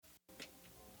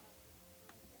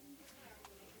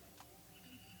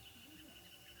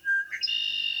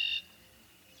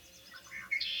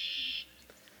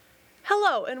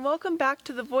Hello, and welcome back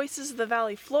to the Voices of the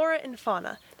Valley Flora and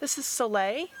Fauna. This is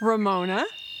Soleil, Ramona,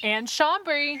 and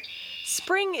Chambry.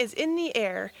 Spring is in the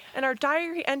air, and our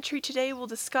diary entry today will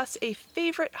discuss a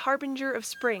favorite harbinger of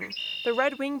spring, the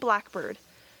red-winged blackbird.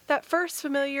 That first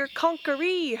familiar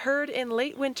conk-er-ee heard in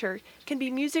late winter can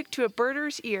be music to a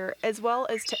birder's ear as well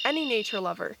as to any nature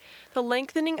lover. The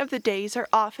lengthening of the days are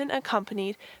often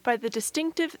accompanied by the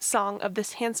distinctive song of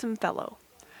this handsome fellow.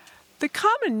 The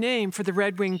common name for the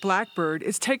red-winged blackbird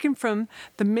is taken from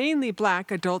the mainly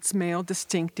black adult's male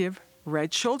distinctive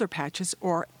red shoulder patches,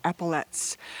 or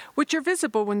epaulettes, which are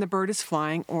visible when the bird is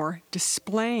flying or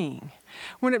displaying.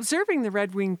 When observing the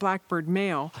red-winged blackbird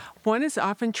male, one is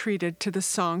often treated to the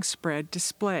song spread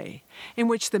display, in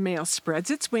which the male spreads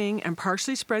its wing and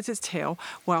partially spreads its tail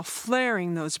while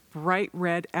flaring those bright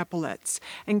red epaulettes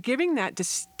and giving that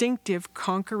distinctive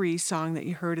conk-er-ee song that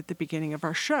you heard at the beginning of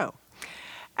our show.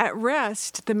 At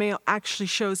rest, the male actually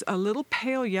shows a little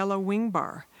pale yellow wing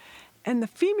bar, and the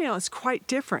female is quite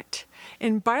different.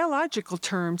 In biological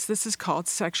terms, this is called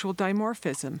sexual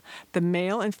dimorphism. The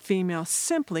male and female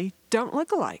simply don't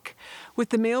look alike. With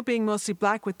the male being mostly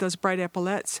black with those bright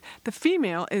epaulettes, the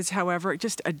female is, however,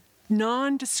 just a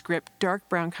nondescript dark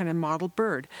brown kind of mottled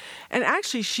bird. And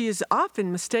actually, she is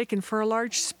often mistaken for a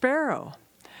large sparrow.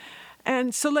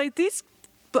 And so, these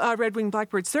red-winged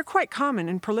blackbirds, they're quite common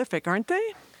and prolific, aren't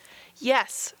they?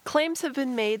 Yes, claims have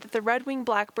been made that the red-winged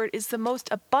blackbird is the most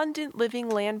abundant living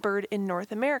land bird in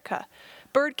North America.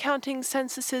 Bird counting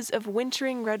censuses of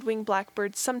wintering red-winged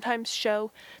blackbirds sometimes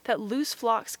show that loose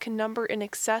flocks can number in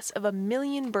excess of 1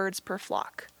 million birds per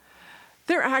flock.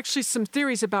 There are actually some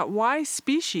theories about why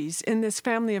species in this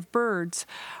family of birds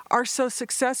are so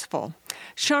successful.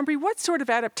 Chambry, what sort of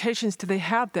adaptations do they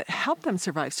have that help them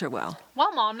survive so well?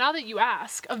 Well, Mom, now that you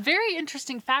ask, a very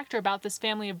interesting factor about this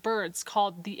family of birds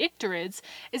called the Icterids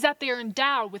is that they are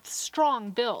endowed with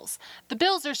strong bills. The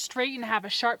bills are straight and have a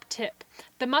sharp tip.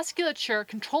 The musculature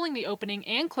controlling the opening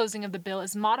and closing of the bill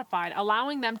is modified,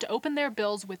 allowing them to open their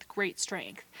bills with great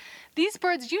strength. These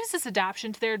birds use this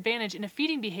adaptation to their advantage in a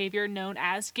feeding behavior known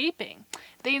as gaping.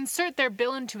 They insert their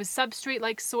bill into a substrate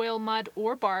like soil, mud,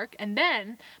 or bark, and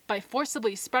then, by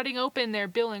forcibly spreading open their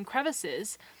bill in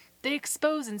crevices, they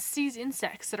expose and seize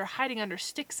insects that are hiding under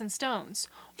sticks and stones,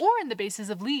 or in the bases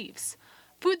of leaves.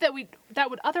 Food that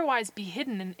would otherwise be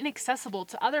hidden and inaccessible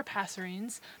to other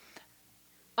passerines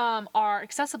are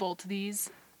accessible to these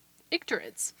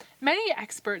Icterids. Many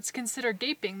experts consider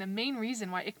gaping the main reason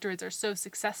why Icterids are so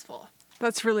successful.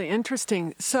 That's really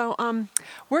interesting. So,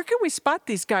 where can we spot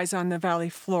these guys on the valley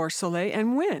floor, Soleil,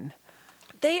 and when?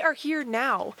 They are here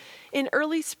now. In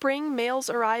early spring, males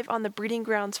arrive on the breeding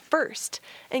grounds first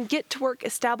and get to work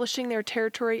establishing their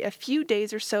territory a few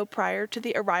days or so prior to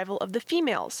the arrival of the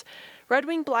females.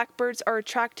 Red-winged blackbirds are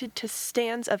attracted to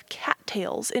stands of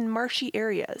cattails in marshy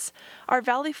areas. Our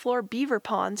valley floor beaver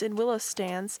ponds and willow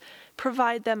stands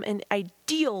provide them an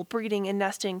ideal breeding and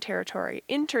nesting territory.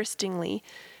 Interestingly,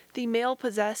 the male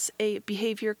possess a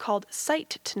behavior called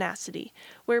site tenacity,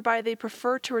 whereby they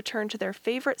prefer to return to their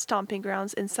favorite stomping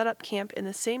grounds and set up camp in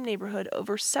the same neighborhood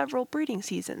over several breeding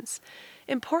seasons.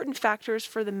 Important factors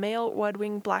for the male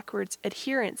red-winged blackbird's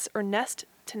adherence or nest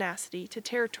tenacity to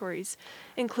territories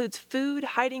includes food,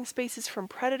 hiding spaces from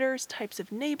predators, types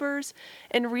of neighbors,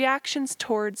 and reactions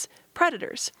towards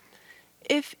predators.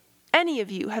 If any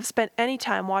of you have spent any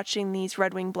time watching these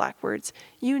red-winged blackbirds,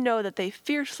 you know that they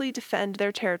fiercely defend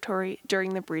their territory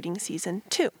during the breeding season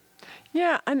too.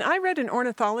 Yeah, and I read an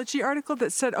ornithology article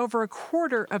that said over a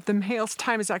quarter of the male's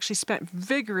time is actually spent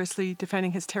vigorously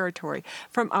defending his territory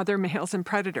from other males and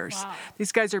predators. Wow.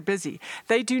 These guys are busy.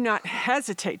 They do not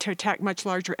hesitate to attack much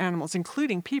larger animals,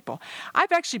 including people.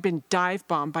 I've actually been dive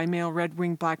bombed by male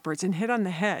red-winged blackbirds and hit on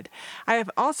the head. I have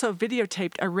also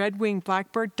videotaped a red-winged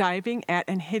blackbird diving at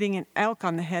and hitting an elk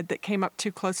on the head that came up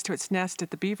too close to its nest at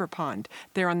the beaver pond,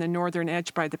 there on the northern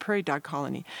edge by the prairie dog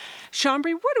colony.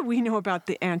 Chambry, what do we know about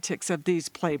the antics of these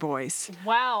playboys?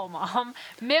 Wow, Mom.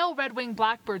 Male red-winged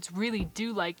blackbirds really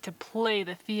do like to play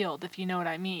the field, if you know what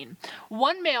I mean.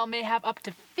 One male may have up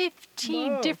to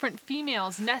 15 different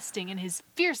females nesting in his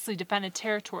fiercely defended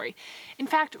territory. In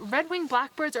fact, red-winged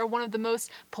blackbirds are one of the most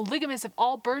polygamous of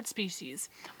all bird species.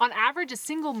 On average, a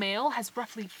single male has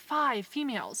roughly 5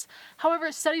 females.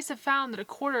 However, studies have found that a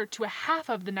quarter to a half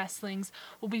of the nestlings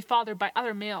will be fathered by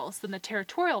other males than the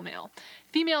territorial male.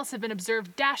 Females have been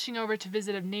observed dashing over to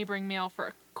visit a neighboring male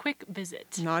for quick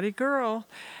visit. Naughty girl.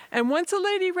 And once a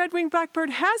lady red-winged blackbird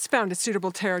has found a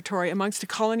suitable territory amongst a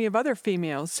colony of other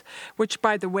females, which,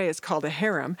 by the way, is called a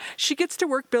harem, she gets to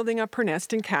work building up her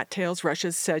nest in cattails,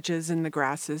 rushes, sedges, and the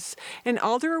grasses, and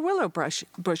alder or willow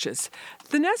bushes.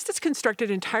 The nest is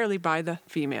constructed entirely by the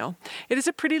female. It is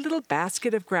a pretty little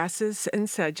basket of grasses and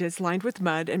sedges lined with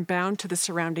mud and bound to the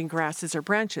surrounding grasses or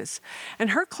branches.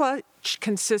 And her clutch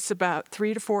consists of about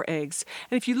 3 to 4 eggs.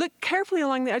 And if you look carefully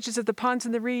along the edges of the ponds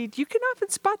in the reed, you can often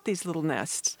spot these little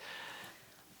nests.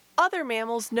 Other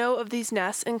mammals know of these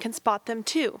nests and can spot them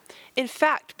too. In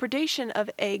fact, predation of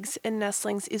eggs and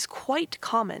nestlings is quite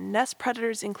common. Nest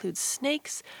predators include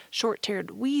snakes,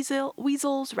 short-tailed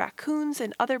weasels, raccoons,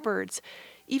 and other birds,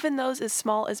 even those as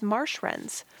small as marsh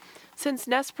wrens. Since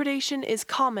nest predation is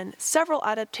common, several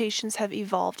adaptations have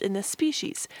evolved in this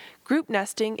species. Group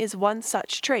nesting is one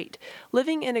such trait.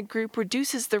 Living in a group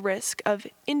reduces the risk of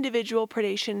individual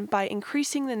predation by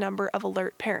increasing the number of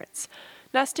alert parents.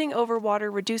 Nesting over water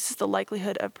reduces the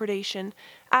likelihood of predation,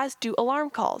 as do alarm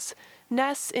calls.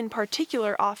 Nests in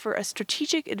particular offer a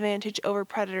strategic advantage over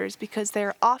predators because they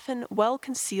are often well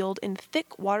concealed in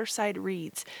thick waterside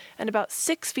reeds and about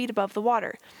 6 feet above the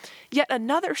water. Yet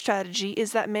another strategy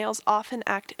is that males often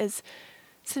act as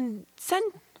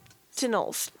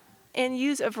sentinels and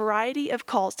use a variety of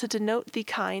calls to denote the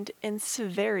kind and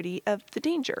severity of the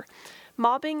danger.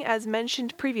 Mobbing, as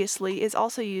mentioned previously, is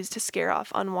also used to scare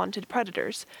off unwanted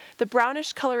predators. The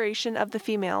brownish coloration of the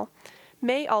female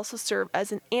may also serve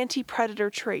as an anti-predator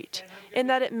trait, in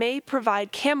that it may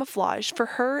provide camouflage for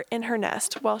her and her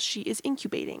nest while she is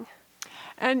incubating.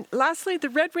 And lastly, the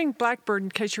red-winged blackbird,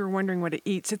 in case you were wondering what it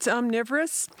eats, it's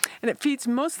omnivorous, and it feeds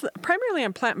primarily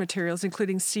on plant materials,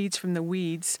 including seeds from the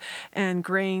weeds and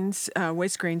grains,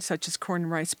 waste grains such as corn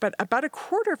and rice. But about a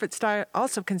quarter of its diet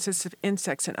also consists of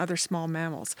insects and other small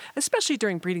mammals, especially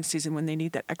during breeding season when they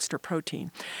need that extra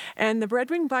protein. And the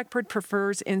red-winged blackbird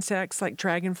prefers insects like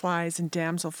dragonflies and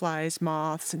damselflies,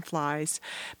 moths and flies,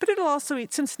 but it'll also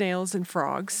eat some snails and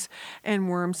frogs and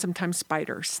worms, sometimes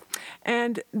spiders.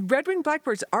 And red-winged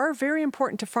blackbirds are very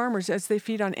important to farmers as they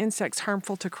feed on insects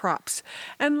harmful to crops.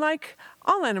 And like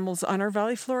all animals on our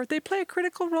valley floor, they play a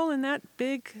critical role in that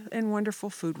big and wonderful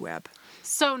food web.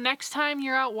 So next time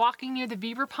you're out walking near the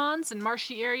beaver ponds and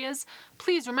marshy areas,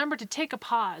 please remember to take a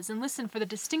pause and listen for the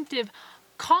distinctive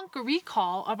conk-er-ee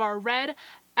call of our red,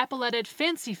 epauletted,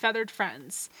 fancy-feathered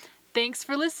friends. Thanks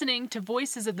for listening to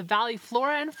Voices of the Valley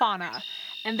Flora and Fauna.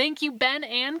 And thank you, Ben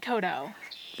and Kodo.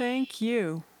 Thank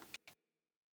you.